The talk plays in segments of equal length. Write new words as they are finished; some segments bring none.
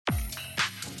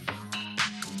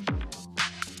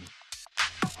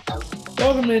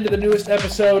Welcome into the newest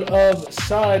episode of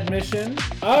Side Mission.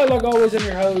 I, like always, am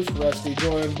your host, Rusty,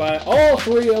 joined by all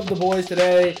three of the boys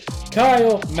today.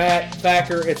 Kyle, Matt,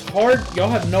 Thacker. It's hard. Y'all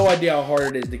have no idea how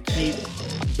hard it is to keep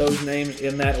those names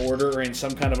in that order or in some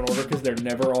kind of an order because they're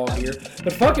never all here.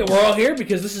 But fuck it, we're all here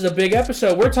because this is a big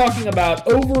episode. We're talking about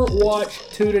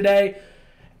Overwatch 2 today.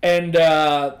 And,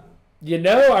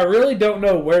 I really don't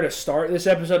know where to start this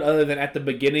episode other than at the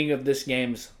beginning of this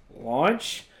game's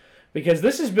launch. Because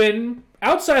this has been,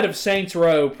 outside of Saints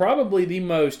Row, probably the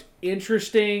most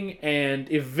interesting and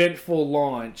eventful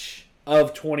launch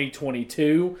of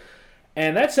 2022.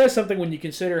 And that says something when you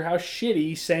consider how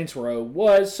shitty Saints Row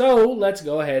was. So let's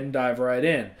go ahead and dive right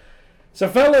in. So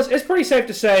fellas, it's pretty safe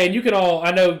to say, and you can all,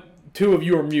 I know two of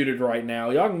you are muted right now.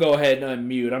 Y'all can go ahead and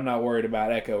unmute. I'm not worried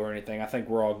about echo or anything. I think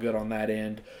we're all good on that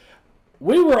end.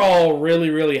 We were all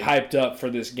really, really hyped up for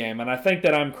this game, and I think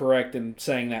that I'm correct in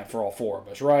saying that for all four of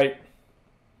us, right?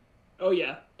 Oh,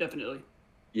 yeah, definitely.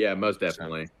 Yeah, most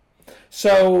definitely.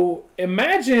 So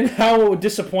imagine how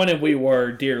disappointed we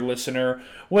were, dear listener,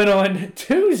 when on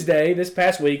Tuesday this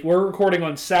past week, we're recording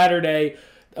on Saturday,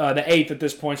 the 8th at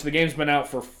this point, so the game's been out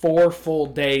for 4 full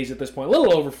days at this point, a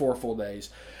little over 4 full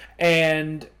days,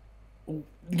 and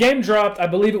the game dropped, I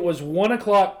believe it was 1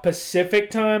 o'clock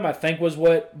Pacific time, I think was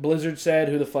what Blizzard said.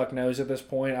 Who the fuck knows at this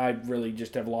point? I really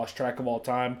just have lost track of all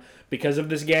time because of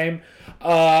this game.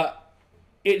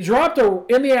 It dropped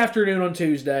in the afternoon on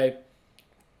Tuesday,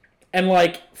 and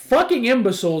like fucking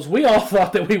imbeciles, we all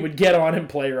thought that we would get on and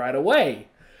play right away.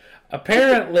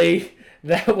 Apparently,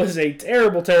 that was a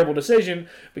terrible, terrible decision,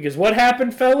 because what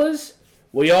happened, fellas?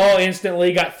 We all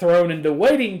instantly got thrown into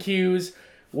waiting queues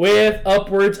with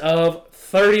upwards of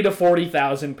 30 to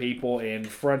 40,000 people in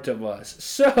front of us.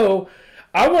 So,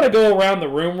 I want to go around the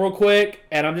room real quick,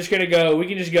 and I'm just going to go, we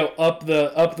can just go up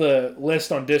the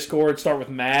list on Discord, start with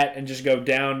Matt, and just go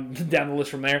down the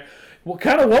list from there.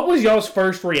 What was y'all's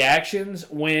first reactions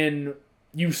when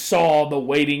you saw the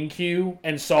waiting queue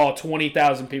and saw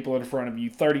 20,000 people in front of you,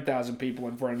 30,000 people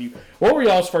in front of you? What were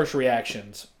y'all's first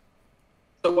reactions?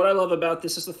 So what I love about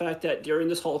this is the fact that during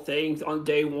this whole thing on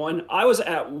day one, I was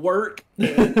at work,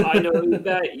 and I know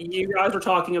that you guys were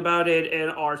talking about it in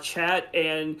our chat,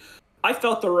 and I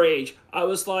felt the rage. I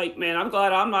was like, man, I'm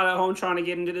glad I'm not at home trying to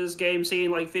get into this game,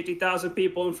 seeing like 50,000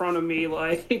 people in front of me,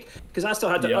 like, because I still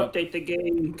had to update the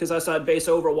game, because I still had base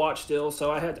Overwatch still,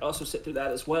 so I had to also sit through that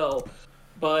as well.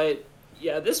 But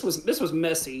yeah, this was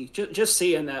messy. Just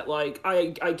seeing that, like, I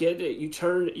get it. You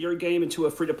turned your game into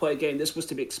a free-to-play game. This was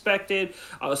to be expected.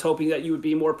 I was hoping that you would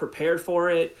be more prepared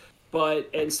for it. But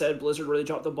instead, Blizzard really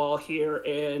dropped the ball here,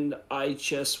 and I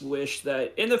just wish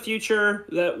that in the future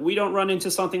that we don't run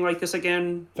into something like this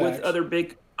again. Facts. With other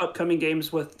big upcoming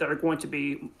games that are going to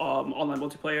be online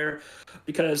multiplayer,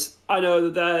 because I know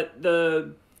that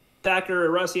the Thacker,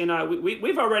 Rusty, and I,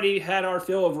 we've already had our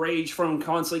fill of rage from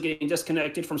constantly getting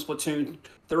disconnected from Splatoon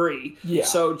 3. Yeah.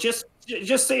 So just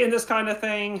seeing this kind of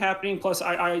thing happening, plus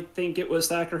I think it was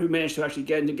Thacker who managed to actually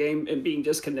get in the game and being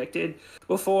disconnected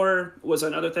before was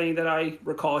another thing that I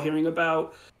recall hearing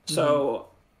about. So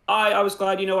I was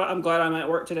glad, I'm glad I'm at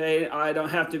work today. I don't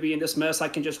have to be in this mess. I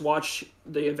can just watch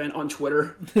the event on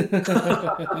Twitter.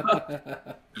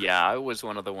 Yeah, I was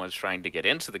one of the ones trying to get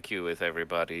into the queue with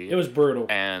everybody. It was brutal.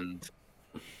 And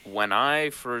when I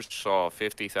first saw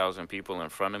 50,000 people in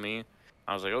front of me,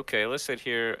 I was like, okay, let's sit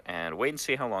here and wait and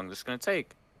see how long this is going to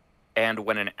take. And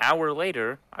when an hour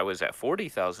later, I was at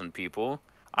 40,000 people,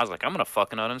 I was like, I'm going to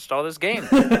fucking uninstall this game.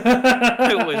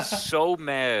 I was so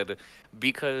mad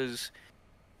because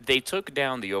they took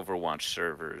down the Overwatch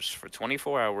servers for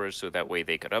 24 hours so that way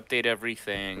they could update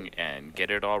everything and get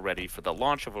it all ready for the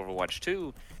launch of Overwatch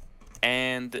 2.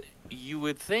 And you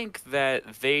would think that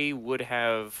they would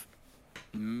have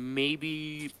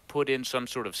maybe put in some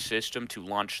sort of system to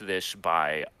launch this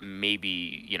by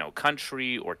maybe,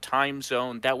 country or time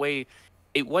zone. That way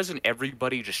it wasn't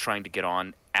everybody just trying to get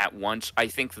on at once. I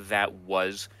think that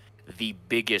was the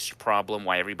biggest problem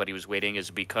why everybody was waiting, is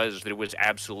because there was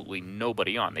absolutely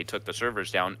nobody on. They took the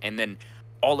servers down, and then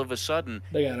all of a sudden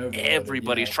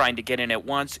everybody's trying to get in at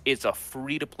once. It's a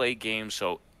free-to-play game,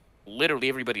 so literally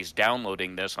everybody's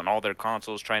downloading this on all their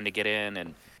consoles trying to get in,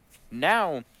 and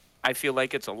now I feel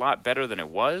like it's a lot better than it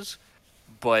was,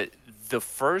 but the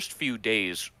first few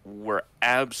days were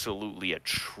absolutely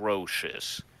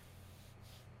atrocious.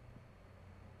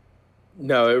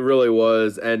 No, it really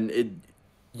was, and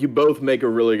you both make a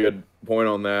really good point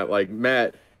on that. Like,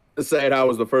 Matt said I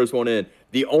was the first one in.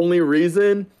 The only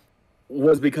reason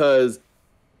was because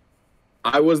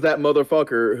I was that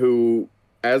motherfucker who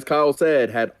as Kyle said,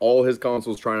 had all his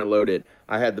consoles trying to load it.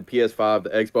 I had the PS5, the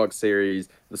Xbox Series,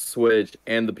 the Switch,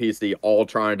 and the PC all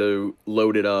trying to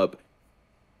load it up.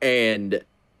 And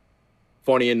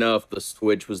funny enough, the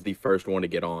Switch was the first one to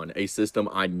get on. A system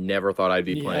I never thought I'd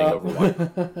be playing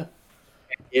Overwatch.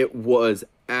 It was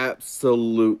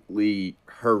absolutely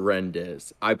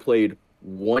horrendous. I played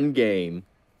one game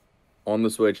on the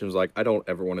Switch and was like, I don't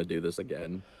ever want to do this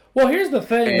again. Well, here's the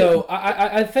thing, though.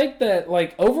 I think that,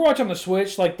 like, Overwatch on the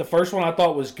Switch, like, the first one I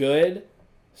thought was good,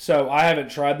 so I haven't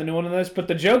tried the new one on this, but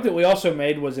the joke that we also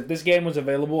made was if this game was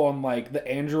available on, like, the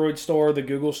Android store, the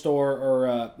Google store,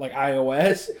 or, like,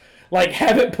 iOS, like,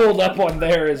 have it pulled up on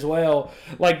there as well.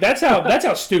 Like, that's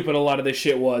how stupid a lot of this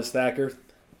shit was, Thacker.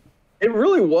 It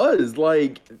really was.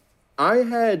 Like, I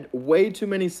had way too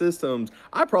many systems.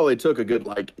 I probably took a good,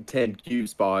 like, 10 queue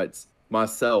spots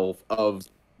myself of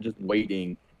just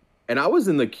waiting. And I was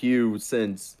in the queue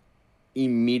since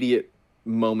immediate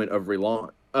moment of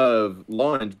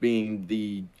launch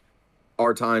being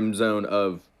our time zone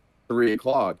of 3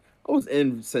 o'clock. I was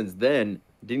in since then,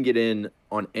 didn't get in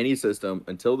on any system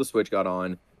until the Switch got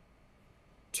on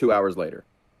 2 hours later.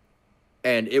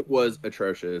 And it was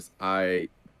atrocious. I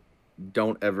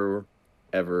don't ever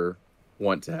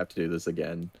want to have to do this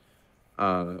again.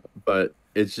 But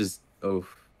it's just,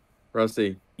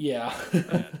 Rusty. Yeah.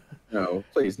 No,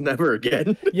 please, never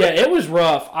again. Yeah, it was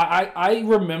rough. I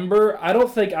remember, I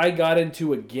don't think I got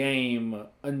into a game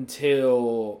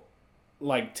until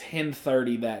like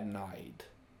 10:30 that night.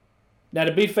 Now,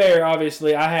 to be fair,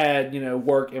 obviously, I had,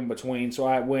 work in between, so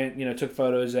I went, took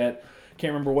photos at,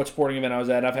 can't remember what sporting event I was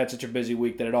at. I've had such a busy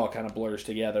week that it all kind of blurs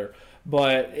together.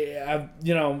 But,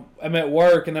 I'm at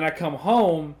work, and then I come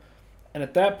home, and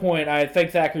at that point, I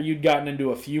think, Thacker, you'd gotten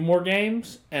into a few more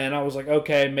games, and I was like,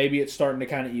 okay, maybe it's starting to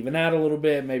kind of even out a little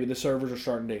bit. Maybe the servers are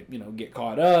starting to, get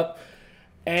caught up.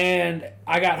 And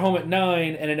I got home at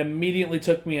 9, and it immediately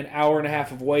took me an hour and a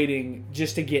half of waiting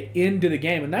just to get into the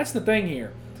game. And that's the thing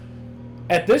here.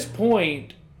 At this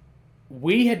point,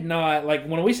 we had not, like,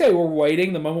 when we say we're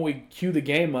waiting, the moment we queue the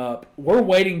game up, we're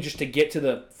waiting just to get to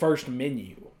the first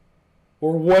menu.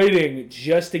 We're waiting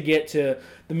just to get to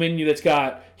the menu that's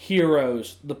got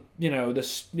heroes, the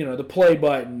play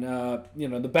button,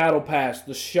 the battle pass,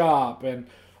 the shop, and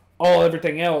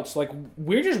everything else. Like,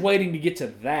 we're just waiting to get to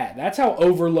that. That's how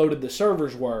overloaded the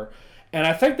servers were. And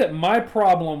I think that my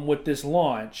problem with this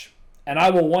launch, and I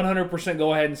will 100%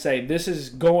 go ahead and say this is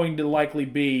going to likely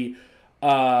be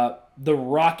the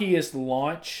rockiest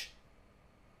launch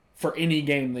for any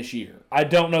game this year. I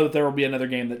don't know that there will be another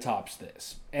game that tops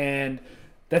this. And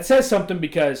that says something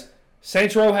because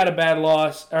Saints Row had a bad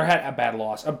launch,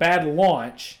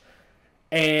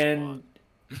 and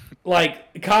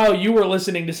like, Kyle, you were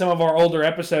listening to some of our older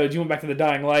episodes. You went back to the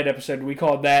Dying Light episode. We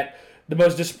called that the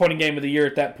most disappointing game of the year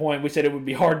at that point. We said it would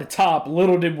be hard to top.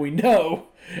 Little did we know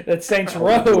that Saints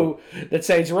Row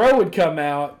would come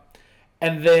out.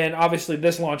 And then, obviously,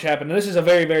 this launch happened. And this is a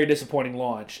very, very disappointing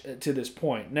launch to this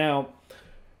point. Now,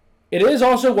 it is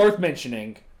also worth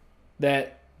mentioning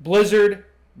that Blizzard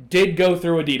did go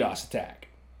through a DDoS attack.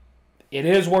 It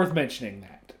is worth mentioning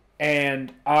that.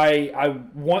 And I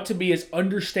want to be as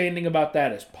understanding about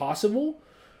that as possible.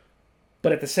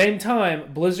 But at the same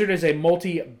time, Blizzard is a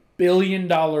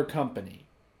multi-billion-dollar company.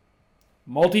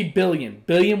 Multi-billion.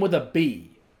 Billion with a B.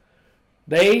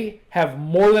 They have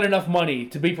more than enough money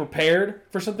to be prepared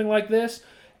for something like this.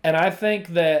 And I think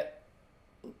that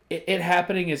it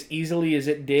happening as easily as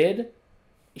it did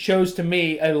shows to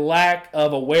me a lack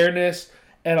of awareness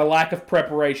and a lack of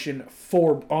preparation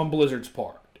on Blizzard's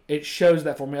part. It shows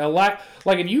that for me.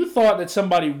 If you thought that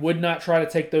somebody would not try to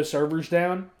take those servers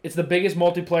down, it's the biggest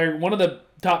multiplayer, one of the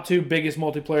top 2 biggest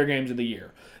multiplayer games of the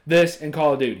year. This and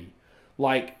Call of Duty.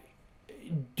 Like,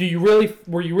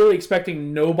 were you really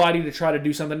expecting nobody to try to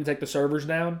do something to take the servers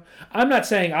down? I'm not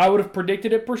saying I would have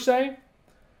predicted it per se,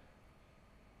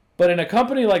 but in a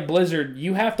company like Blizzard,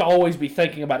 you have to always be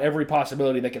thinking about every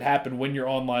possibility that could happen when your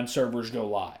online servers go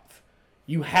live.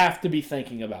 You have to be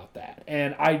thinking about that,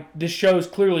 and this shows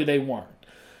clearly they weren't.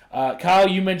 Kyle,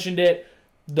 you mentioned it.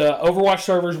 The Overwatch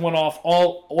servers went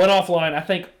offline. I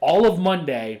think all of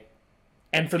Monday,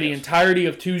 and for the entirety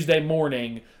of Tuesday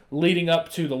morning, leading up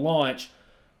to the launch.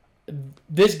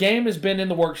 This game has been in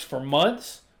the works for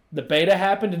months. The beta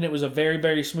happened, and it was a very,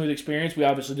 very smooth experience. We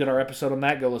obviously did our episode on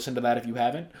that. Go listen to that if you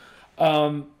haven't.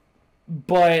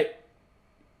 But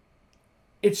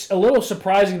it's a little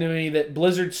surprising to me that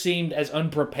Blizzard seemed as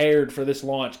unprepared for this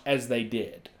launch as they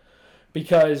did.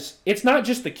 Because it's not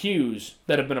just the queues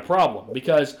that have been a problem.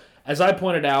 Because, as I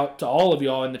pointed out to all of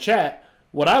y'all in the chat,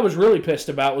 what I was really pissed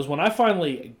about was when I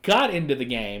finally got into the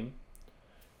game,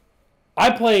 I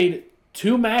played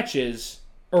 2 matches,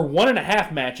 or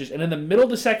 1.5 matches, and in the middle of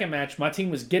the second match, my team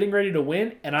was getting ready to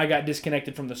win, and I got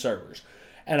disconnected from the servers.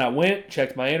 And I went,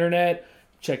 checked my internet,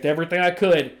 checked everything I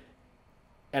could,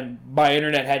 and my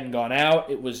internet hadn't gone out.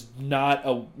 It was not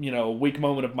a weak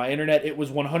moment of my internet. It was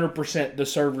 100% the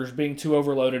servers being too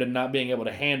overloaded and not being able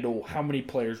to handle how many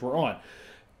players were on.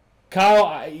 Kyle,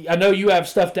 I know you have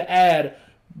stuff to add,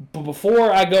 but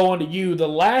before I go on to you, the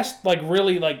last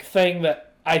thing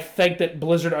that I think that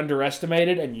Blizzard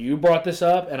underestimated, and you brought this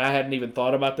up, and I hadn't even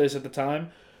thought about this at the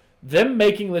time, them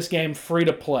making this game free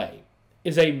to play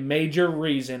is a major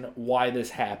reason why this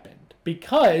happened.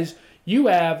 Because you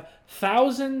have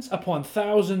thousands upon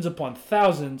thousands upon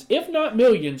thousands, if not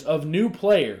millions, of new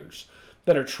players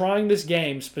that are trying this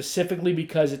game specifically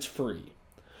because it's free.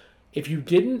 If you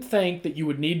didn't think that you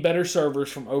would need better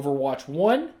servers from Overwatch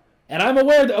 1, and I'm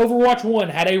aware that Overwatch 1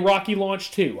 had a rocky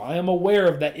launch too. I am aware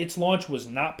of that. Its launch was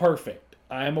not perfect.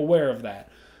 I am aware of that.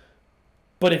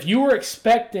 But if you were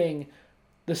expecting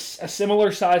a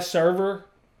similar size server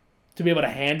to be able to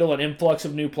handle an influx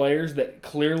of new players that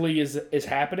clearly is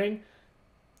happening,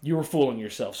 you were fooling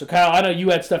yourself. So, Kyle, I know you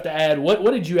had stuff to add. What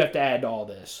did you have to add to all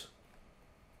this?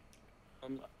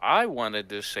 I wanted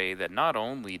to say that not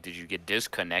only did you get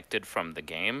disconnected from the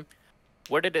game,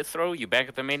 where did it throw you? Back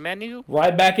at the main menu?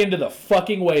 Right back into the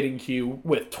fucking waiting queue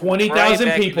with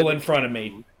 20,000 people in front of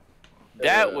me.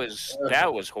 That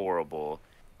was horrible.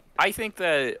 I think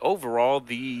that overall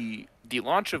the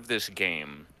launch of this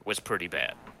game was pretty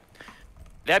bad.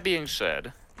 That being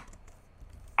said,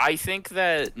 I think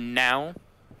that now,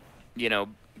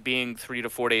 being 3 to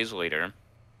 4 days later,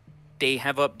 they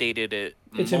have updated it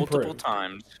multiple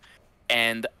times,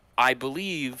 and I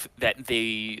believe that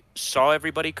they saw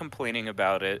everybody complaining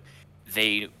about it.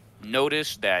 They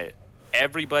noticed that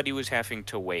everybody was having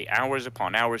to wait hours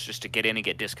upon hours just to get in and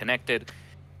get disconnected.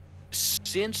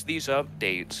 Since these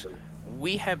updates,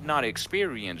 we have not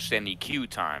experienced any queue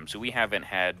times. We haven't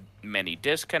had many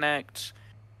disconnects.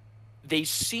 They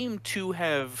seem to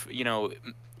have,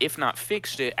 if not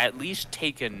fixed it, at least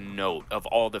taken note of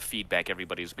all the feedback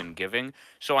everybody's been giving.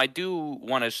 So I do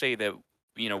want to say that,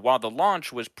 while the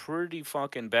launch was pretty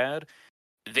fucking bad,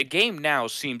 the game now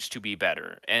seems to be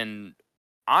better. And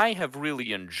I have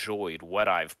really enjoyed what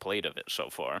I've played of it so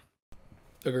far.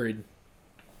 Agreed.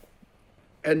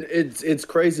 And it's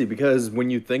crazy because when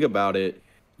you think about it,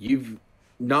 you've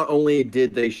not only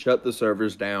did they shut the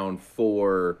servers down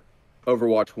for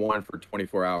Overwatch 1 for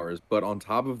 24 hours, but on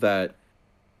top of that,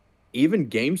 even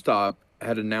GameStop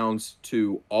had announced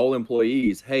to all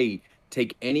employees, hey,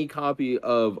 take any copy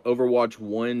of Overwatch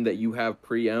 1 that you have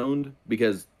pre-owned,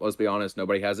 because let's be honest,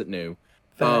 nobody has it new.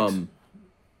 And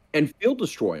field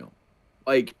destroy them.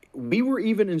 Like, we were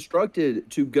even instructed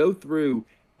to go through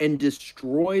and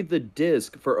destroy the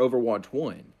disc for Overwatch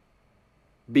 1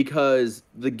 because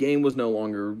the game was no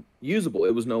longer usable.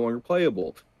 It was no longer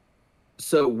playable.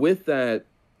 So with that,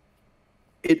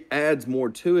 it adds more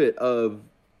to it of,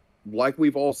 like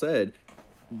we've all said,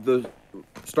 the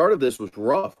start of this was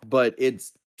rough, but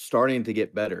it's starting to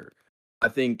get better. I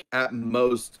think at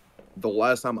most, the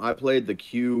last time I played, the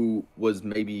queue was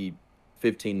maybe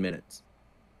 15 minutes.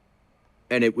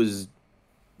 And it was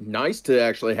nice to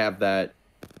actually have that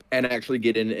and actually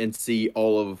get in and see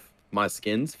all of my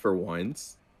skins for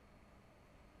once.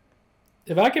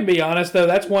 If I can be honest, though,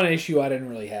 that's one issue I didn't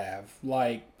really have.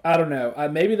 Like, I don't know.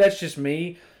 Maybe that's just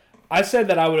me. I said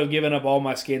that I would have given up all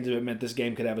my skins if it meant this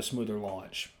game could have a smoother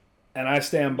launch. And I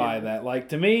stand by that. Like,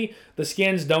 to me, the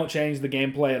skins don't change the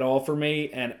gameplay at all for me.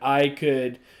 And I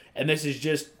could, and this is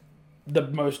just the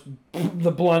most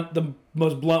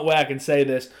blunt way I can say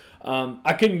this.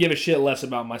 I couldn't give a shit less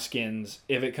about my skins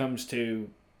if it comes to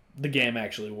the game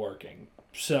actually working.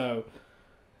 So,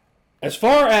 as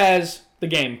far as the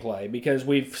gameplay, because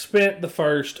we've spent the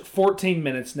first 14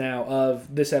 minutes now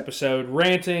of this episode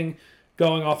ranting,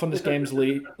 going off on this game's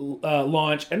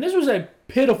launch, and this was a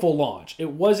pitiful launch. It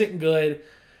wasn't good,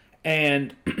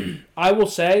 and I will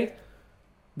say,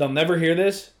 they'll never hear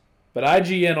this, but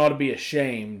IGN ought to be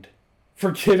ashamed for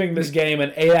giving this game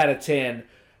an 8 out of 10,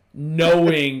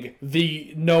 knowing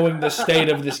the state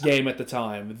of this game at the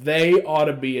time. They ought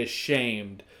to be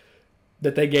ashamed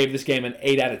that they gave this game an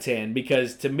 8 out of 10,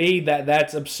 because to me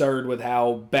that's absurd with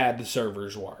how bad the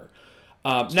servers were.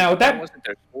 Now that wasn't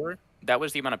their score. That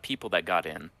was the amount of people that got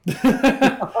in. it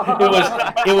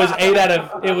was 8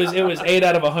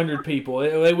 out of 100 people.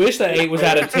 I wish that 8 was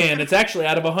out of 10. It's actually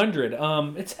out of 100.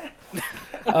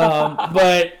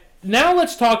 But now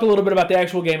let's talk a little bit about the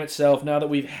actual game itself. Now that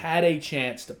we've had a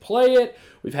chance to play it,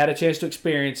 we've had a chance to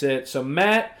experience it. So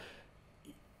Matt,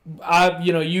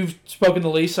 you've spoken the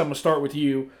least. So I'm gonna start with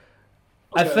you.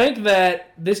 I Okay. think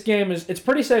that this game it's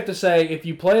pretty safe to say if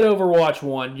you played Overwatch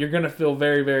 1, you're going to feel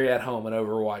very, very at home in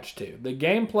Overwatch 2. The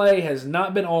gameplay has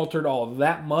not been altered all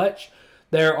that much.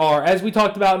 There are, as we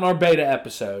talked about in our beta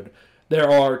episode, there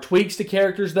are tweaks to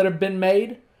characters that have been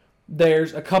made.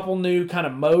 There's a couple new kind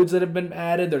of modes that have been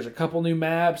added. There's a couple new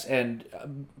maps, and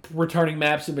returning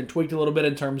maps have been tweaked a little bit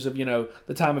in terms of,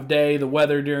 the time of day, the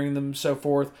weather during them, so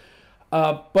forth.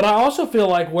 But I also feel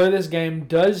like where this game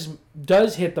does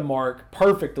hit the mark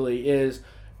perfectly is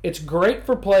it's great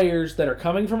for players that are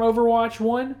coming from Overwatch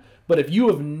 1, but if you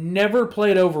have never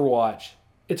played Overwatch,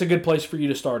 it's a good place for you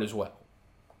to start as well.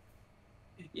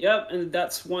 Yep, and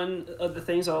that's one of the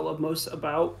things I love most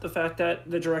about the fact that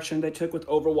the direction they took with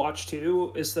Overwatch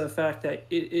 2 is the fact that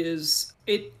it's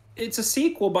a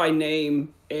sequel by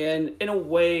name and in a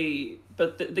way,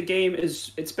 but the game it's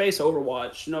based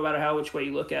Overwatch no matter how which way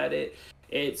you look at it.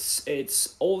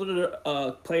 It's older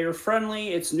player friendly,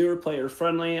 it's newer player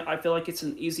friendly. I feel like it's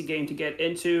an easy game to get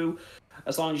into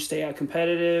as long as you stay out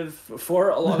competitive for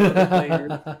a lot of other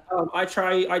players.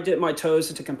 I dip my toes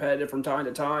into competitive from time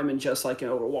to time, and just like in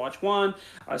Overwatch 1,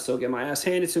 I still get my ass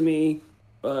handed to me,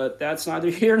 but that's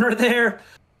neither here nor there.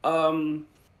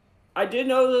 I did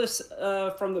notice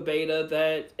from the beta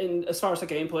that, as far as the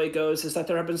gameplay goes, is that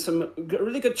there have been some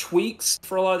really good tweaks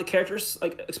for a lot of the characters,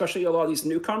 like especially a lot of these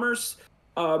newcomers.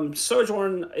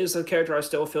 Sojourn is a character I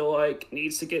still feel like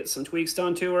needs to get some tweaks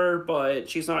done to her, but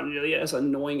she's not nearly as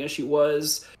annoying as she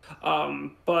was.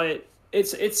 But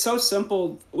it's so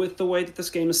simple with the way that this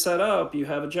game is set up. You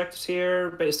have objectives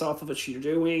here based off of what you're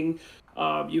doing.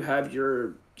 You have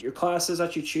your classes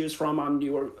that you choose from. I'm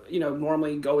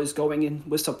normally always going in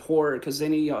with support because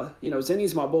Zinni,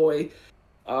 Zinni's my boy.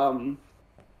 And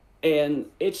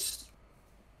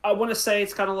I want to say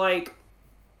it's kind of like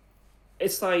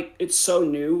it's so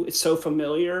new, it's so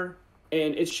familiar,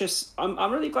 and it's just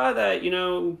I'm really glad that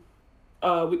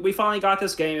we finally got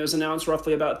this game. It was announced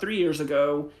roughly about 3 years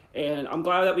ago, and I'm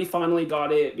glad that we finally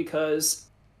got it because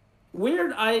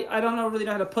I don't really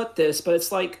know how to put this, but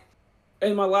it's like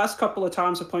in my last couple of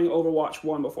times of playing Overwatch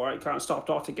 1 before I kind of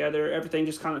stopped altogether, everything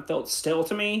just kind of felt still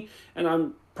to me, and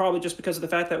I'm probably just because of the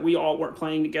fact that we all weren't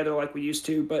playing together like we used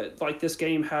to, but like this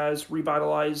game has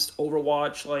revitalized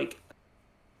Overwatch. Like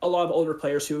a lot of older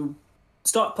players who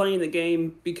stopped playing the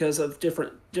game because of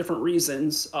different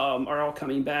reasons are all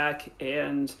coming back,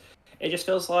 and it just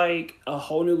feels like a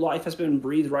whole new life has been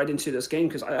breathed right into this game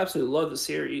because I absolutely love the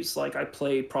series. Like I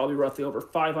played probably roughly over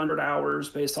 500 hours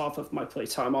based off of my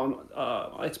playtime on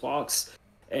Xbox,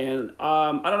 and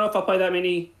I don't know if I'll play that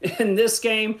many in this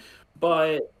game,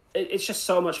 but it's just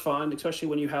so much fun, especially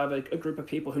when you have a group of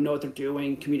people who know what they're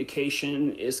doing.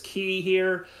 Communication is key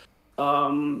here.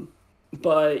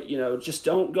 But just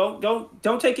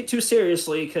don't take it too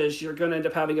seriously because you're gonna end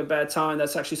up having a bad time.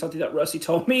 That's actually something that Rusty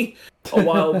told me a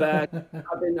while back.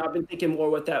 I've been thinking more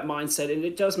with that mindset, and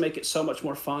it does make it so much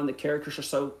more fun. The characters are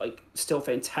so still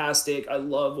fantastic. I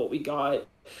love what we got.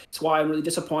 It's why I'm really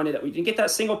disappointed that we didn't get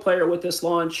that single player with this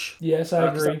launch. Yes,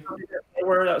 I agree.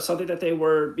 That was something that they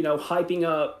were hyping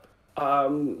up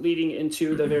leading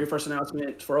into the very first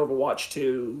announcement for Overwatch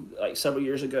 2 like several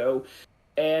years ago.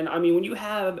 And I mean, when you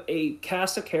have a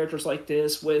cast of characters like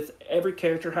this, with every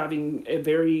character having a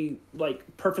very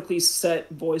perfectly set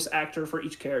voice actor for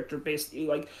each character, basically,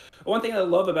 one thing I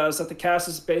love about it is that the cast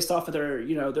is based off of their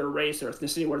their race, their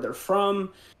ethnicity, where they're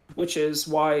from, which is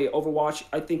why Overwatch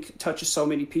I think touches so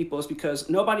many people, is because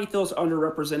nobody feels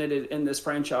underrepresented in this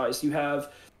franchise. You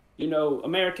have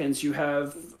Americans, you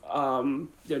have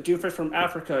doofus from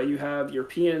Africa, you have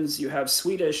Europeans, you have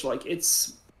Swedish.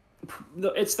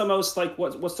 It's the most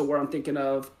what's the word I'm thinking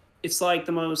of? It's like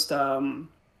the most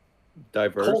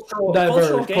diverse,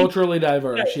 culturally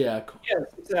diverse. Yeah.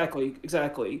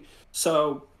 Exactly.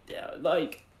 So yeah,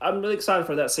 I'm really excited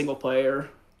for that single player.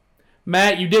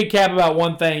 Matt, you did cap about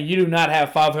one thing. You do not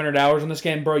have 500 hours in this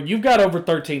game, bro. You've got over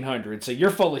 1,300, so you're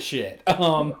full of shit. You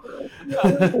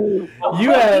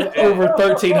have over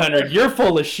 1,300. You're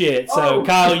full of shit. So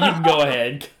Kyle, you can go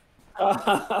ahead.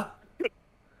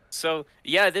 So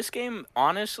yeah, this game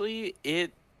honestly,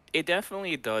 it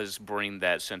definitely does bring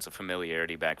that sense of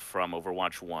familiarity back from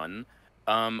Overwatch 1.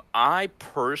 I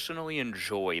personally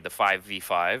enjoy the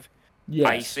 5v5. Yes.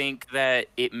 I think that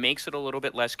it makes it a little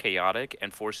bit less chaotic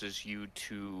and forces you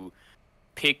to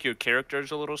pick your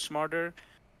characters a little smarter.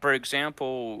 For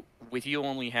example, with you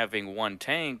only having one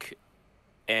tank,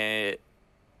 you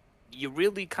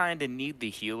really kind of need the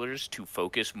healers to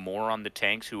focus more on the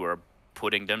tanks who are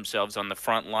putting themselves on the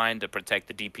front line to protect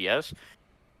the DPS.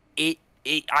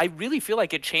 I really feel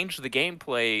like it changed the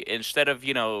gameplay instead of,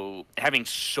 having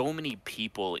so many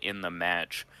people in the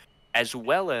match, as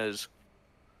well as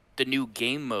the new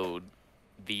game mode,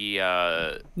 the moving the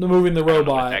I don't know what it's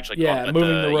robot. actually Yeah, called, but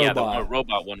moving the the robot.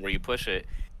 robot one where you push it.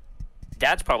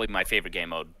 That's probably my favorite game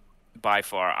mode by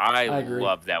far. I agree.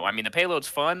 love that one. I mean, the payload's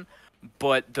fun,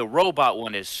 but the robot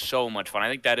one is so much fun. I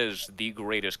think that is the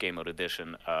greatest game mode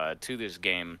addition to this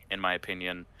game, in my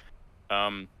opinion.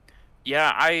 Um,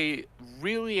 yeah, I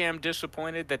really am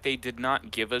disappointed that they did not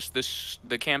give us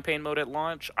the campaign mode at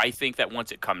launch. I think that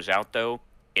once it comes out, though,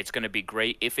 it's going to be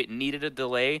great. If it needed a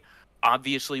delay,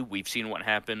 obviously we've seen what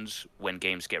happens when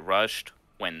games get rushed,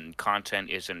 when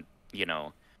content isn't,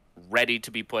 ready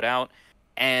to be put out.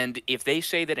 And if they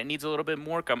say that it needs a little bit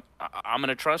more, I'm going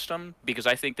to trust them because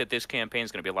I think that this campaign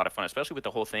is going to be a lot of fun, especially with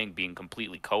the whole thing being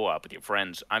completely co-op with your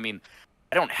friends. I mean,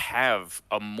 I don't have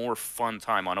a more fun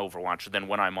time on Overwatch than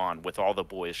when I'm on with all the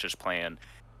boys just playing,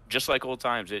 just like old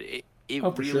times. It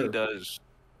Oh, for really sure. does.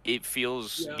 It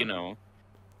feels, Yeah.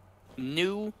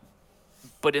 new,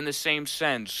 but in the same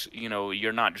sense,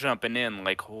 you're not jumping in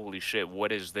like, holy shit,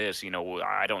 what is this?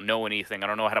 I don't know anything. I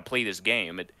don't know how to play this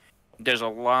game. There's a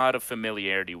lot of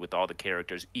familiarity with all the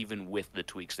characters, even with the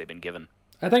tweaks they've been given.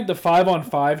 I think the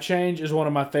 5-on-5 change is one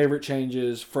of my favorite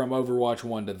changes from Overwatch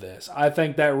 1 to this. I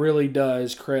think that really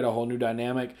does create a whole new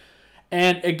dynamic.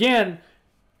 And again,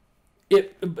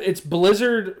 it's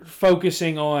Blizzard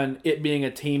focusing on it being a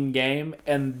team game,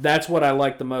 and that's what I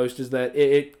like the most is that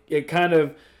it kind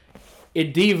of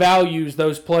it devalues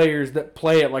those players that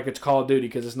play it like it's Call of Duty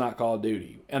because it's not Call of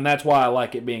Duty. And that's why I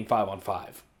like it being 5-on-5.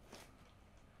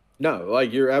 No,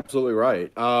 like you're absolutely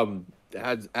right.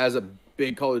 As a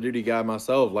big Call of Duty guy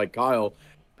myself, like Kyle,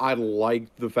 I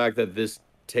like the fact that this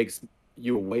takes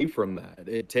you away from that.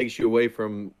 It takes you away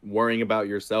from worrying about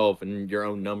yourself and your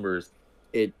own numbers.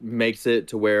 It makes it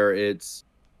to where it's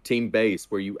team based,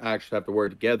 where you actually have to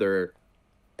work together,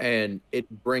 and it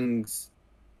brings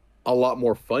a lot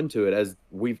more fun to it, as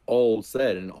we've all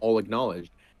said and all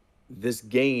acknowledged. This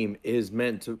game is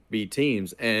meant to be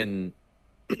teams, and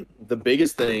the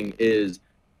biggest thing is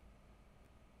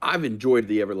I've enjoyed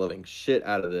the ever loving shit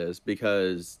out of this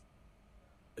because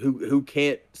who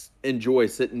can't enjoy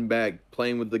sitting back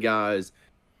playing with the guys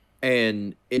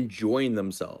and enjoying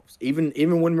themselves even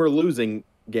when we're losing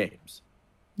games.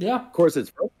 Yeah. Of course it's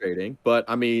frustrating, but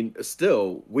I mean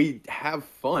still we have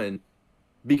fun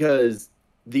because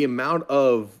the amount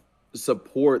of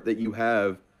support that you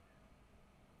have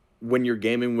when you're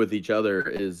gaming with each other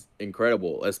is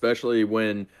incredible, especially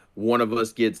when one of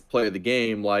us gets play of the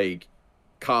game like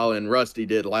Kyle and Rusty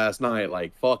did last night.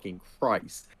 Like, fucking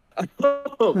Christ.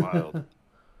 Wild.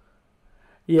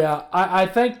 Yeah, I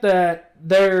think that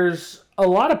there's a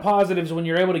lot of positives when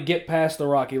you're able to get past the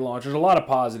rocky launch. There's a lot of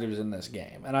positives in this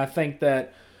game. And I think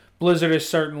that Blizzard has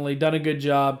certainly done a good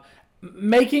job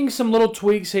making some little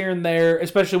tweaks here and there,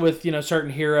 especially with, certain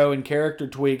hero and character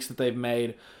tweaks that they've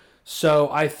made. So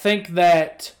I think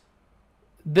that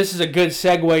this is a good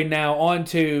segue now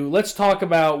onto, let's talk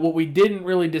about what we didn't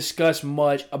really discuss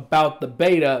much about the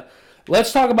beta.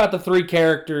 Let's talk about the 3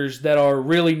 characters that are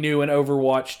really new in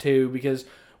Overwatch 2, because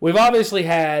we've obviously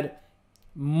had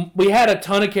a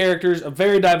ton of characters, a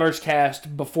very diverse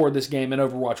cast before this game in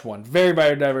Overwatch 1. Very,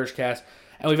 very diverse cast.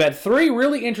 And we've had 3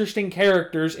 really interesting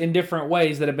characters in different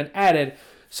ways that have been added.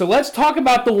 So let's talk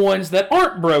about the ones that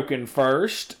aren't broken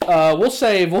first. We'll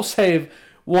save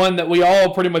one that we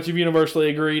all pretty much have universally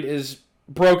agreed is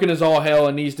broken as all hell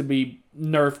and needs to be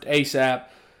nerfed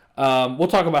ASAP. We'll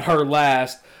talk about her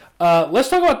last. Let's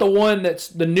talk about the one that's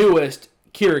the newest,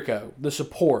 Kiriko, the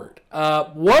support.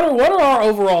 What are our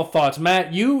overall thoughts,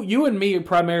 Matt? You and me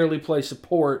primarily play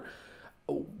support.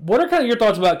 What are kind of your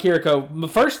thoughts about Kiriko?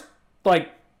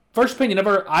 First opinion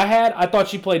I thought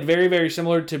she played very, very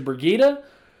similar to Brigitte,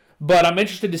 but I'm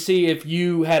interested to see if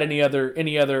you had any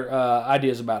other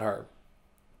ideas about her.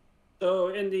 So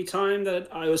in the time that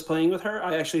I was playing with her,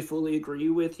 I actually fully agree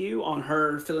with you on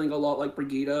her feeling a lot like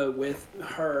Brigitte, with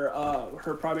her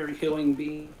her primary healing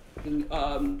being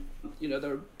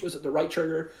the right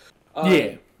trigger.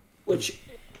 Yeah. Which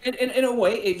in a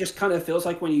way it just kind of feels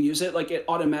like when you use it, like it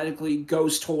automatically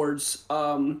goes towards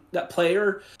that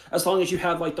player as long as you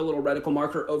have like the little reticle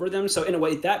marker over them. So in a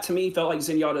way that to me felt like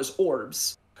Zenyatta's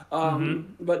orbs.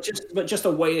 But just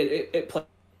the way it played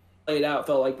out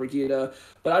felt like Brigitte.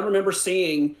 But I remember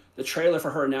seeing the trailer for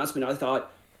her announcement. I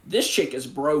thought, this chick is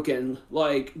broken.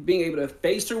 Like being able to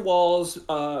phase through walls,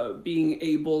 being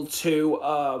able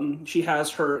to she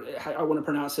has her, I want to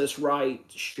pronounce this right,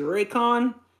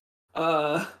 Shuriken.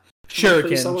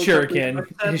 Shuriken.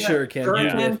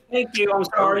 Yeah. Thank you. I'm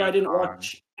sorry, I didn't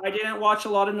watch a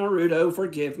lot of Naruto.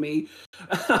 Forgive me.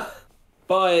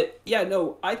 But yeah,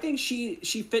 no, I think she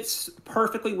fits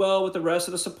perfectly well with the rest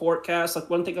of the support cast. Like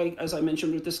one thing, as I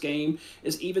mentioned with this game,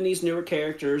 is even these newer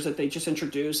characters that they just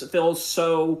introduced, it feels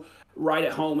so right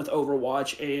at home with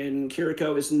Overwatch, and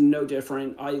Kiriko is no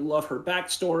different. I love her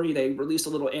backstory. They released a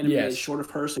little animated short of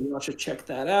her, so you all should check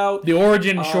that out. The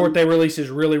origin short they released is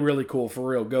really, really cool, for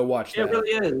real. Go watch that. It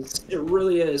really is. It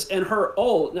really is. And her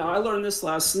ult, now I learned this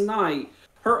last night,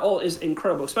 her ult is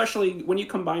incredible, especially when you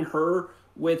combine her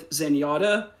with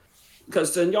Zenyatta,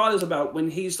 because Zenyatta is about, when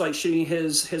he's like shooting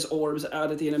his orbs out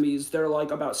at the enemies, they're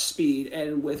like about speed.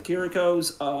 And with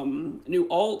Kiriko's new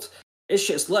ult, it's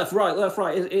just left, right, left,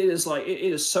 right. It is like, it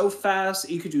is so fast.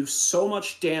 You could do so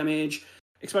much damage,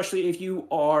 especially if you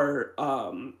are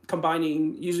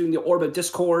using the Orb of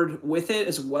Discord with it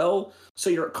as well. So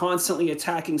you're constantly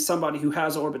attacking somebody who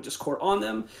has Orb of Discord on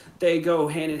them. They go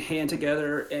hand in hand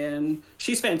together, and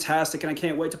she's fantastic, and I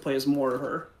can't wait to play as more of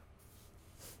her.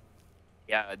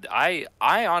 Yeah, I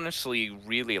honestly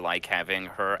really like having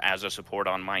her as a support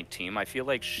on my team. I feel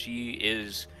like she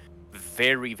is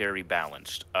very, very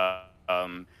balanced.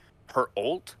 Her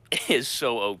ult is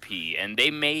so OP, and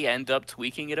they may end up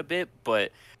tweaking it a bit,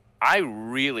 but I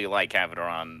really like having her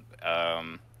on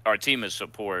our team as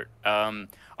support.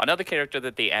 Another character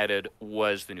that they added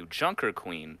was the new Junker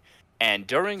Queen. And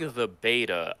during the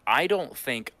beta, I don't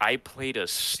think I played a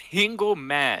single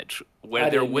match where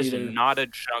there was not a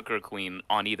Junker Queen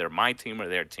on either my team or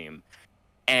their team.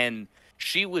 And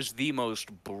she was the most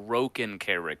broken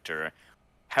character.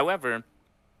 However,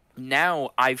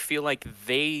 now I feel like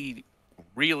they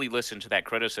really listen to that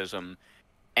criticism,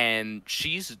 and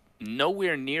she's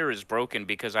nowhere near as broken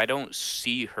because I don't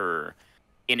see her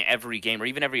in every game or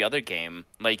even every other game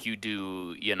like you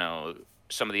do,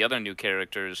 some of the other new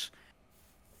characters.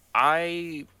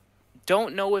 I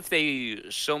don't know if they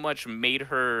so much made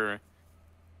her,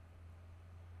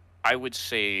 I would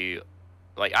say,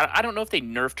 like, I don't know if they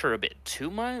nerfed her a bit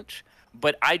too much,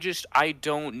 but I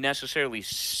don't necessarily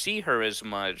see her as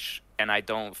much, and I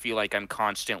don't feel like I'm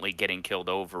constantly getting killed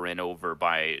over and over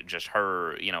by just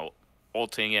her,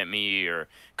 ulting at me or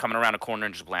coming around a corner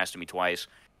and just blasting me twice.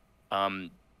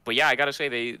 But yeah, I gotta say,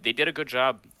 they did a good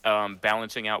job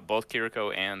balancing out both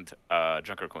Kiriko and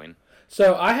Junker Queen.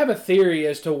 So I have a theory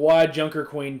as to why Junker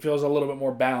Queen feels a little bit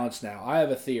more balanced now. I have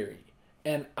a theory.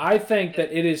 And I think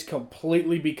that it is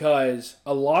completely because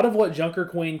a lot of what Junker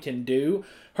Queen can do,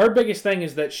 her biggest thing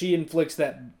is that she inflicts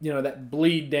that, that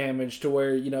bleed damage to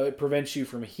where, it prevents you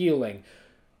from healing.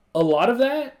 A lot of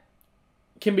that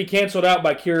can be canceled out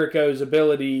by Kiriko's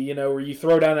ability, where you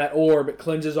throw down that orb, it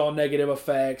cleanses all negative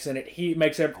effects, and it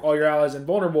makes all your allies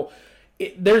invulnerable.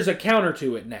 There's a counter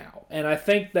to it now. And I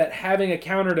think that having a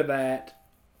counter to that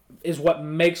is what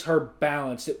makes her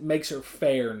balanced. It makes her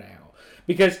fair now.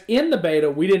 Because in the beta,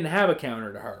 we didn't have a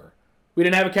counter to her. We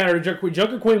didn't have a counter to Junker Queen.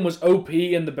 Junker Queen was OP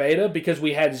in the beta because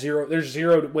there's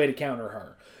zero way to counter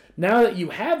her. Now that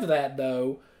you have that,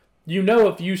 though,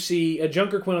 if you see a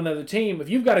Junker Queen on the other team, if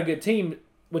you've got a good team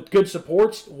with good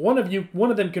supports, one of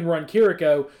them can run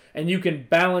Kiriko, and you can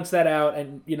balance that out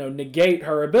and, negate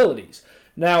her abilities.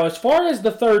 Now, as far as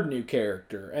the third new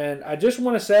character, and I just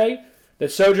want to say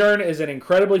that Sojourn is an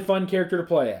incredibly fun character to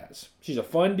play as. She's a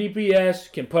fun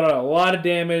DPS, can put out a lot of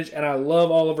damage, and I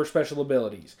love all of her special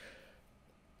abilities.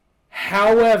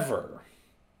 However,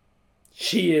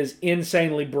 she is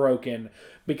insanely broken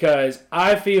because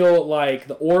I feel like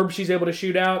the orb she's able to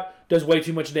shoot out does way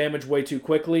too much damage way too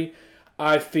quickly.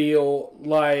 I feel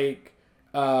like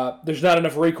there's not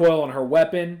enough recoil on her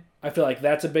weapon. I feel like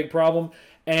that's a big problem.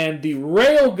 And the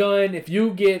railgun, if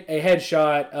you get a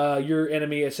headshot, your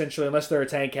enemy essentially, unless they're a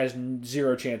tank, has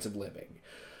zero chance of living.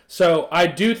 So I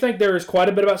do think there is quite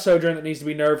a bit about Sojourn that needs to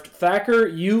be nerfed. Thacker,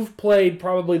 you've played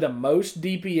probably the most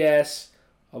DPS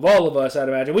of all of us, I'd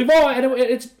imagine. We've all, and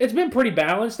it's been pretty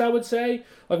balanced, I would say.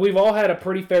 Like, we've all had a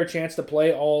pretty fair chance to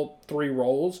play all three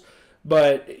roles.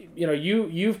 But,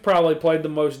 you've probably played the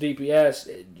most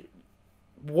DPS.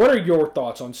 What are your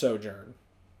thoughts on Sojourn?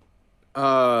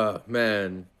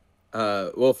 Man.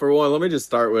 Well, for one, let me just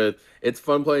start with, it's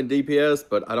fun playing DPS,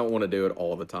 but I don't want to do it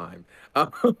all the time.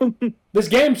 This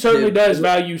game certainly does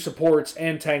value supports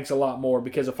and tanks a lot more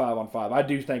because of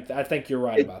 5-on-5. I think you're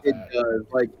right about that. It does.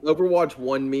 Like, Overwatch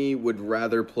 1 me would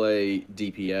rather play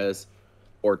DPS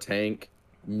or tank.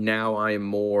 Now I am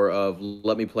more of,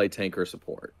 let me play tank or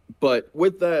support. But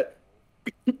with that,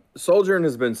 Sojourn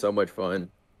has been so much fun.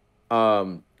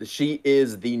 She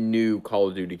is the new Call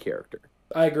of Duty character.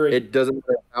 I agree. It doesn't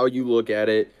matter how you look at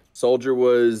it. Soldier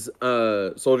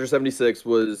 76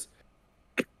 was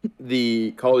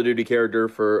the Call of Duty character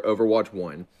for Overwatch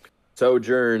 1.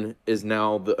 Sojourn is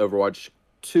now the Overwatch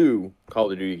 2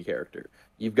 Call of Duty character.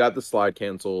 You've got the slide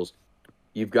cancels.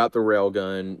 You've got the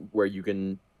railgun where you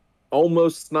can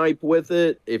almost snipe with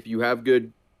it if you have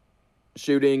good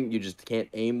shooting. You just can't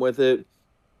aim with it.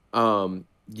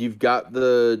 You've got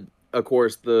of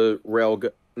course, the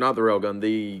not the railgun,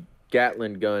 the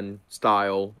Gatling gun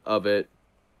style of it,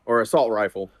 or assault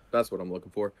rifle. That's what I'm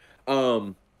looking for.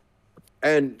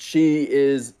 And she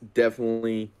is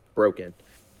definitely broken.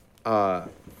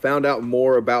 Found out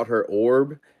more about her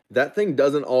orb. That thing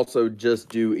doesn't also just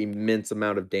do immense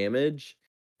amount of damage.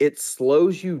 It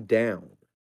slows you down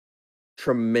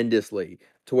tremendously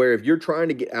to where if you're trying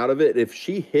to get out of it, if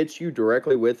she hits you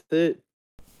directly with it,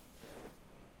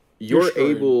 you're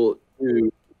able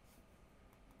to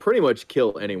pretty much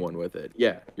kill anyone with it.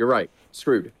 Yeah, you're right.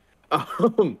 Screwed.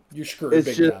 You're screwed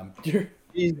big time.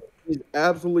 He's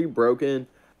absolutely broken.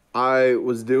 I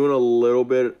was doing a little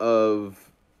bit of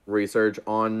research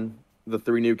on the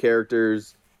 3 new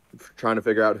characters, trying to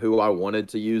figure out who I wanted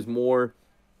to use more.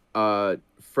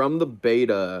 From the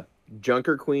beta,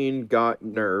 Junker Queen got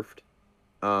nerfed,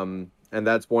 and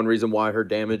that's one reason why her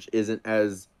damage isn't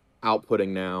as outputting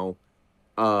now.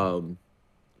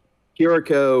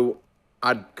 Kiriko,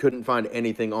 I couldn't find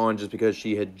anything on just because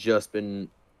she had just been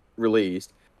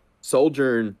released.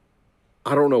 Sojourn,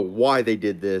 I don't know why they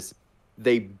did this.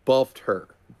 They buffed her.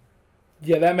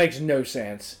 Yeah, that makes no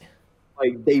sense.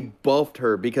 Like, they buffed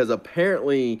her because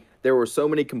apparently there were so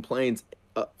many complaints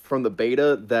from the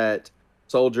beta that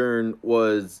Sojourn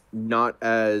was not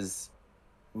as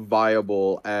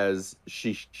viable as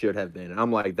she should have been. And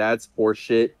I'm like, that's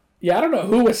horseshit. Yeah, I don't know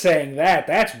who was saying that.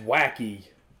 That's wacky.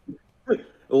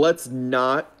 Let's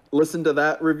not listen to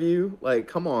that review. Like,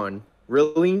 come on.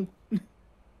 Really?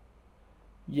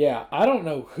 Yeah, I don't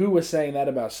know who was saying that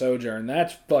about Sojourn.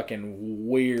 That's fucking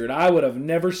weird. I would have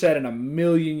never said in a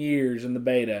million years in the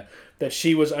beta that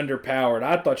she was underpowered.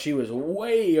 I thought she was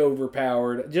way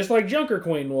overpowered, just like Junker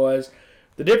Queen was.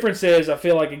 The difference is, I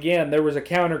feel like, again, there was a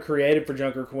counter created for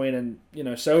Junker Queen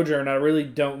and, Sojourn. I really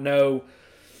don't know.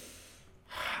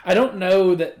 I don't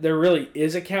know that there really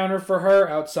is a counter for her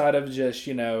outside of just,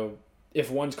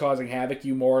 if one's causing havoc,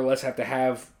 you more or less have to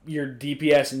have your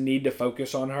DPS need to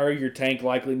focus on her. Your tank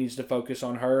likely needs to focus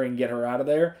on her and get her out of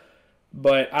there.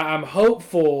 But I'm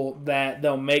hopeful that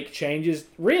they'll make changes.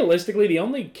 Realistically, the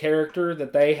only character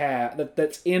that they have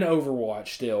that's in Overwatch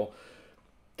still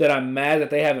that I'm mad that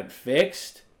they haven't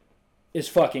fixed is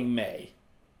fucking Mei.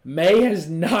 Mei has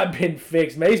not been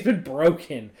fixed. Mei's been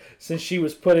broken since she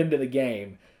was put into the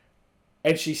game.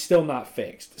 And she's still not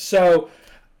fixed. So,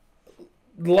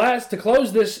 to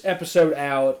close this episode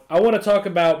out, I want to talk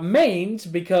about mains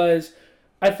because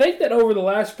I think that over the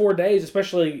last 4 days,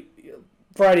 especially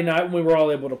Friday night when we were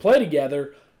all able to play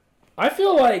together, I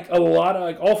feel like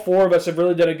all 4 of us have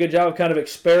really done a good job of kind of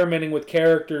experimenting with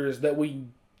characters that we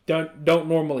don't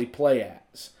normally play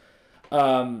as.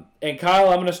 And Kyle,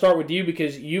 I'm going to start with you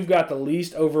because you've got the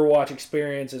least Overwatch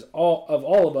experience of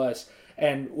all of us.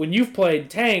 And when you've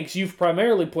played tanks, you've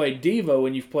primarily played Devo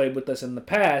when you've played with us in the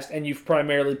past, and you've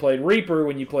primarily played Reaper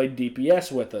when you played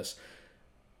DPS with us.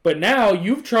 But now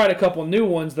you've tried a couple new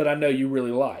ones that I know you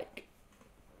really like.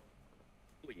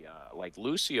 Like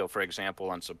Lucio, for example,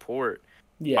 on support.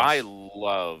 Yes. I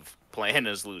love playing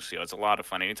as Lucio. It's a lot of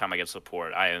fun. Anytime I get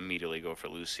support, I immediately go for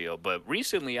Lucio. But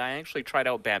recently, I actually tried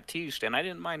out Baptiste, and I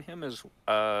didn't mind him as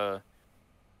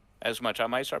much. I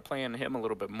might start playing him a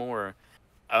little bit more.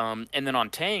 And then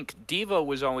on tank, Devo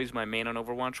was always my main on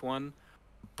Overwatch 1.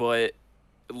 But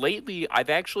lately, I've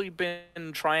actually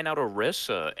been trying out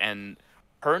Orisa, and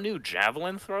her new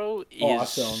javelin throw is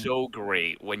awesome. So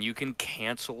great when you can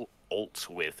cancel ults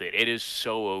with it. It is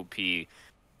so OP.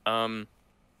 On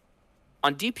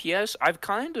DPS, I've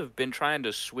kind of been trying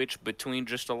to switch between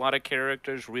just a lot of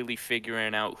characters, really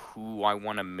figuring out who I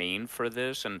want to main for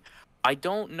this. And I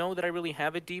don't know that I really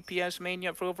have a DPS main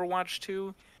yet for Overwatch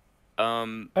 2.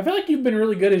 I feel like you've been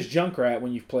really good as Junkrat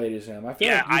when you've played as him. I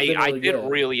did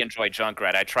really enjoy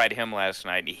Junkrat. I tried him last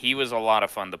night. He was a lot of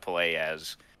fun to play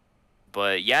as.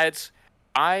 But yeah,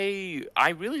 I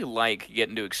really like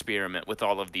getting to experiment with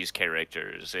all of these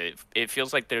characters. It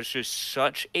feels like there's just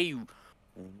such a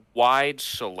wide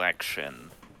selection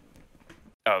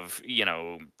of,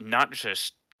 not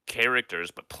just characters,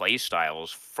 but play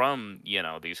styles from,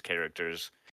 these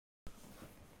characters.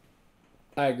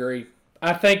 I agree.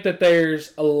 I think that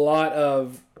there's a lot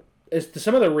of...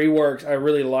 some of the reworks I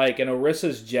really like, and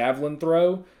Orisa's javelin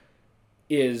throw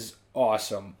is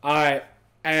awesome. I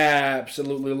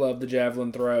absolutely love the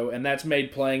javelin throw, and that's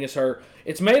made playing as her...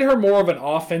 It's made her more of an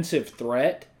offensive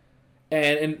threat,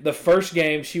 And in the first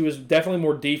game, she was definitely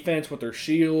more defense with her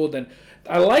shield, and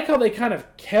I like how they kind of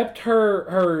kept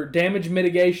her damage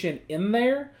mitigation in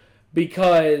there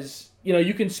because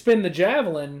you can spin the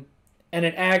javelin and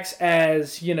it acts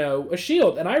as a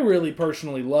shield, and I really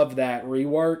personally love that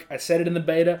rework. I said it in the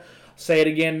beta, I'll say it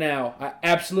again now. I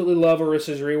absolutely love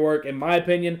Orissa's rework. In my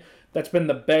opinion, that's been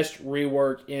the best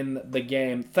rework in the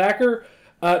game. Thacker,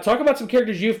 talk about some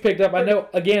characters you've picked up. I know,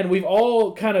 again, we've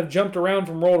all kind of jumped around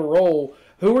from role to role.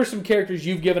 Who are some characters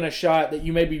you've given a shot that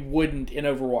you maybe wouldn't in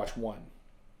Overwatch 1?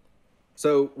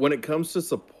 So when it comes to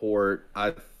support,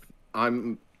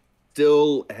 I'm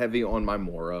still heavy on my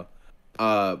Mora,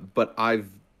 but I've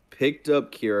picked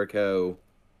up Kiriko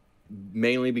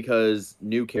mainly because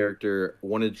new character,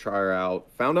 wanted to try her out,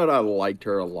 found out I liked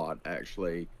her a lot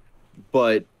actually,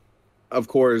 but of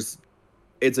course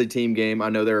it's a team game. I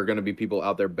know there are going to be people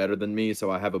out there better than me, so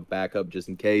I have a backup just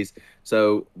in case.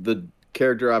 So the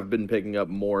character I've been picking up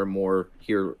more and more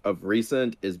here of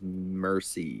recent is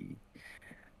Mercy.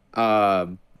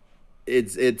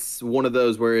 It's one of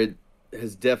those where it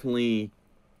has definitely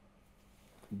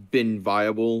been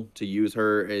viable to use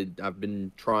her. I've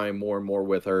been trying more and more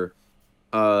with her.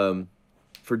 For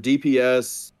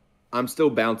DPS, I'm still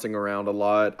bouncing around a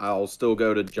lot. I'll still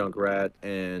go to Junkrat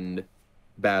and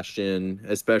Bastion,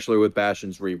 especially with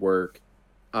Bastion's rework.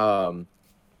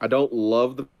 I don't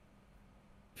love the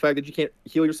fact that you can't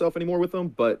heal yourself anymore with them,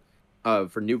 but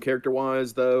for new character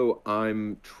wise, though,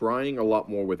 I'm trying a lot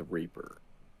more with Reaper.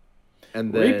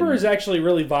 And then, Reaper is actually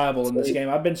really viable in this game.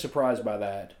 I've been surprised by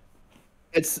that.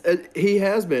 He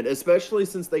has been, especially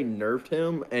since they nerfed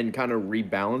him and kind of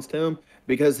rebalanced him,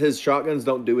 because his shotguns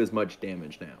don't do as much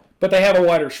damage now. But they have a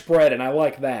wider spread, and I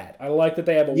like that. I like that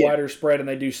they have a wider spread and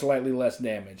they do slightly less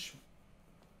damage.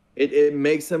 It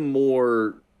makes him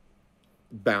more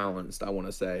balanced, I want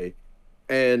to say.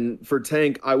 And for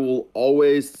tank, I will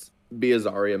always be a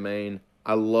Zarya main.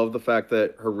 I love the fact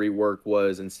that her rework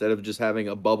was, instead of just having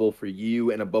a bubble for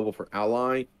you and a bubble for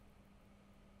ally,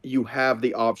 you have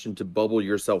the option to bubble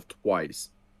yourself twice.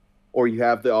 Or you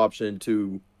have the option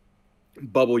to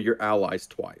bubble your allies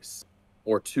twice.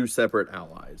 Or two separate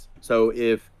allies. So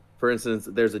if, for instance,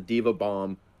 there's a Diva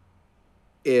bomb,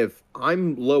 if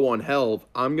I'm low on health,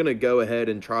 I'm going to go ahead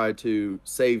and try to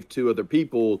save two other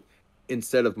people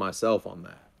instead of myself on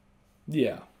that.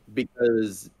 Yeah.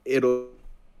 Because it'll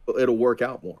work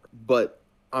out more. But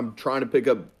I'm trying to pick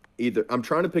up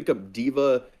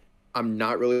Diva. I'm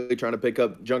not really trying to pick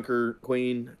up Junker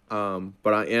Queen.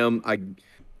 But I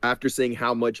after seeing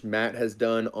how much Matt has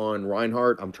done on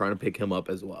Reinhardt, I'm trying to pick him up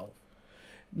as well.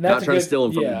 Not trying to steal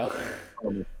him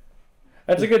from him.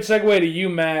 That's a good segue to you,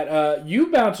 Matt.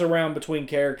 You bounce around between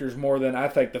characters more than I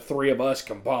think the three of us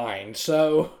combined.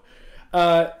 So,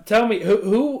 tell me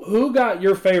who got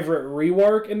your favorite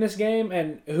rework in this game,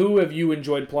 and who have you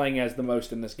enjoyed playing as the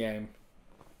most in this game?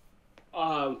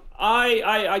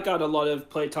 I got a lot of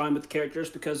playtime with characters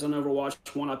because on Overwatch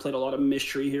 1 I played a lot of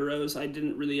mystery heroes. I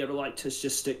didn't really ever like to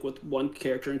just stick with one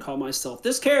character and call myself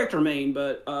this character main,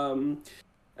 but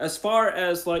as far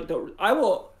as like I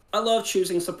love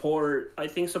choosing support. I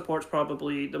think support's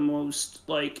probably the most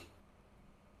like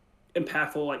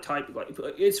impactful like type. Like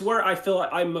it's where I feel like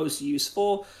I'm most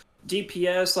useful.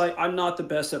 DPS, like I'm not the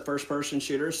best at first-person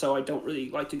shooters, so I don't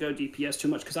really like to go DPS too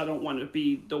much because I don't want to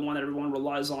be the one everyone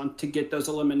relies on to get those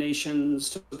eliminations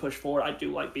to push forward. I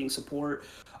do like being support.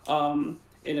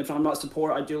 And if I'm not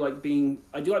support, I do like being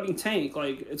tank.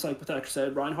 Like it's like Patrick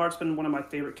said, Reinhardt's been one of my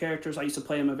favorite characters. I used to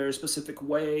play him a very specific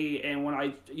way, and when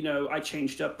I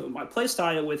changed up my play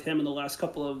style with him in the last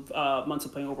couple of months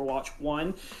of playing Overwatch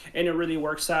 1, and it really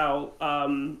works out.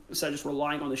 Instead of just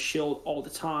relying on the shield all the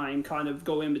time, kind of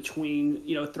go in between,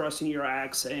 thrusting your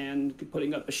axe and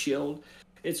putting up a shield.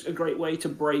 It's a great way to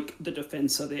break the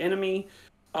defense of the enemy.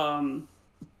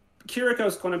 Kiriko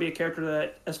is going to be a character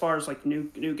that, as far as like new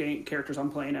game characters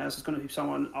I'm playing as, is going to be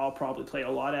someone I'll probably play a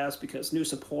lot as because new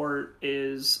support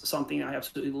is something I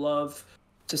absolutely love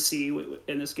to see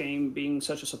in this game, being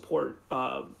such a support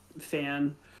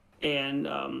fan. And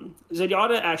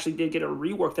Zenyatta actually did get a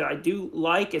rework that I do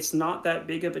like. It's not that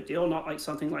big of a deal, not like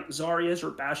something like Zarya's or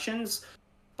Bastion's,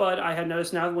 but I had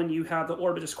noticed now when you have the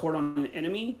Orb of Discord on an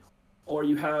enemy, or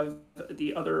you have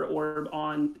the other orb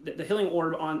on the healing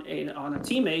orb on a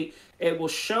teammate, it will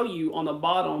show you on the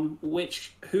bottom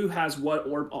who has what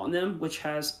orb on them, which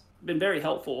has been very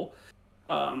helpful.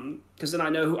 Because then I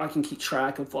know I can keep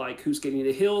track of like who's getting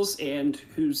the heals and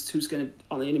who's going to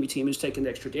on the enemy team is taking the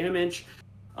extra damage.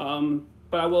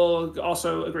 But I will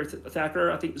also agree with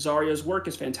Thacker. I think Zarya's work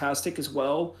is fantastic as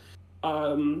well.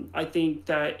 I think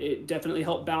that it definitely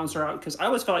helped balance her out because I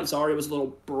always felt like Zarya was a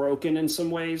little broken in some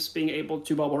ways, being able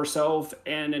to bubble herself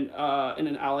and an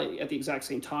ally at the exact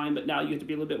same time. But now you have to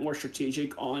be a little bit more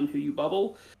strategic on who you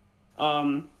bubble.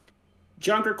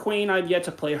 Junker Queen, I've yet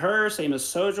to play her, same as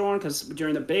Sojourn, because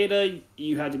during the beta,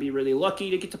 you had to be really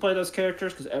lucky to get to play those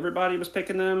characters because everybody was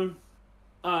picking them.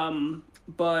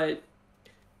 But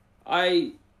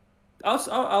I'll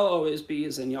always be a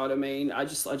Zenyatta main. I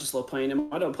just love playing him.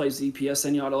 I don't play ZPS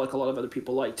Zenyatta like a lot of other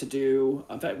people like to do.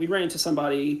 In fact, we ran into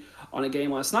somebody on a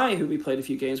game last night who we played a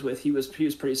few games with. He was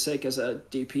pretty sick as a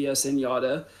DPS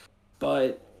Zenyatta,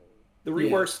 but the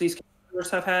reworks these characters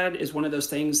have had is one of those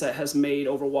things that has made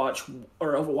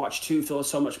Overwatch 2 feel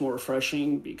so much more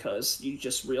refreshing because you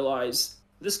just realize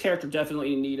this character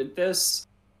definitely needed this.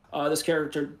 This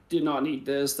character did not need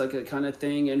this, like that kind of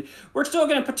thing. And we're still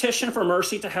going to petition for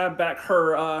Mercy to have back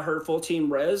her full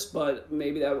team res, but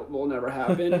maybe that will never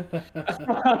happen.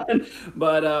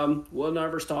 But we'll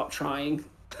never stop trying.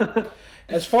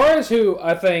 As far as who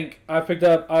I think I picked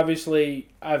up, obviously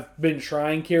I've been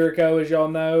trying Kiriko, as y'all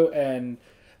know, and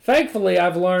thankfully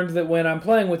I've learned that when I'm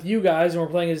playing with you guys and we're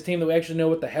playing as a team that we actually know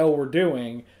what the hell we're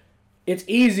doing, it's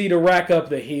easy to rack up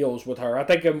the heals with her. I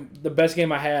think the best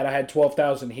game I had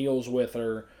 12,000 heals with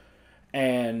her,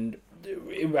 and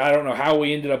I don't know how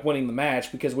we ended up winning the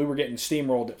match because we were getting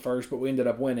steamrolled at first, but we ended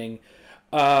up winning.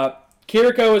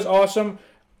 Kiriko is awesome.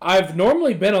 I've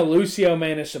normally been a Lucio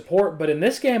main as support, but in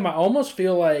this game I almost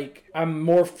feel like I'm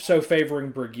more so favoring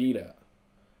Brigitte.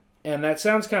 And that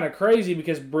sounds kind of crazy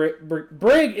because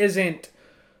Brig isn't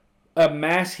a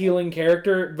mass healing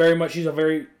character.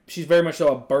 She's very much so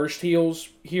a burst heals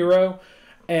hero,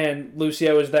 and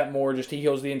Lucio is that more just he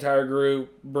heals the entire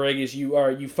group. Brig is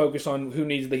you focus on who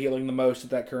needs the healing the most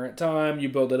at that current time. You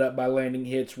build it up by landing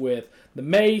hits with the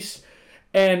mace,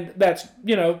 and that's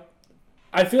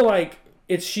I feel like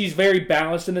she's very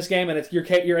balanced in this game, and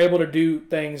you're able to do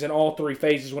things in all three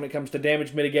phases when it comes to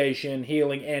damage mitigation,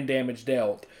 healing, and damage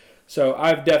dealt. So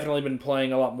I've definitely been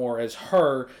playing a lot more as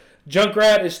her.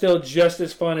 Junkrat is still just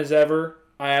as fun as ever.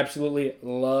 I absolutely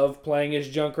love playing as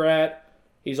Junkrat.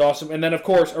 He's awesome. And then, of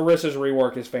course, Orissa's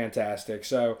rework is fantastic.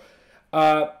 So,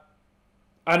 I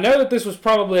know that this was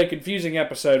probably a confusing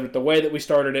episode with the way that we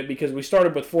started it because we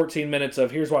started with 14 minutes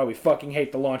of here's why we fucking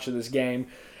hate the launch of this game.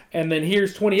 And then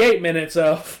here's 28 minutes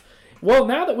of, well,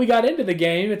 now that we got into the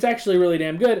game, it's actually really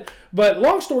damn good. But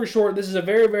long story short, this is a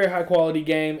very, very high-quality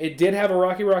game. It did have a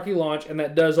rocky launch, and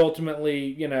that does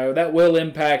ultimately, that will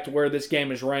impact where this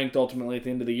game is ranked ultimately at the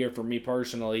end of the year for me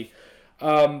personally.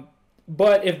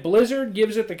 But if Blizzard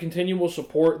gives it the continual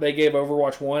support they gave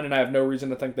Overwatch 1, and I have no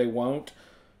reason to think they won't,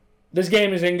 this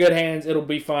game is in good hands. It'll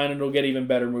be fine, and it'll get even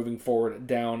better moving forward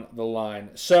down the line.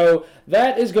 So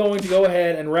that is going to go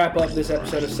ahead and wrap up this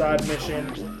episode of Side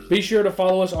Mission. Be sure to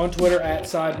follow us on Twitter at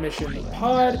Side Mission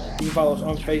Pod. You can follow us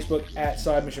on Facebook at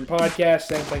Side Mission Podcast.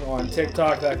 Same thing on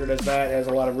TikTok. Thacker does that. Has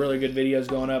a lot of really good videos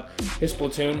going up. His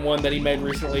Splatoon one that he made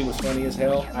recently was funny as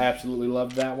hell. I absolutely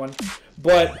loved that one.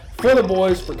 But for the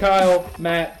boys, for Kyle,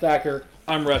 Matt, Thacker,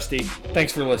 I'm Rusty.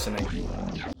 Thanks for listening.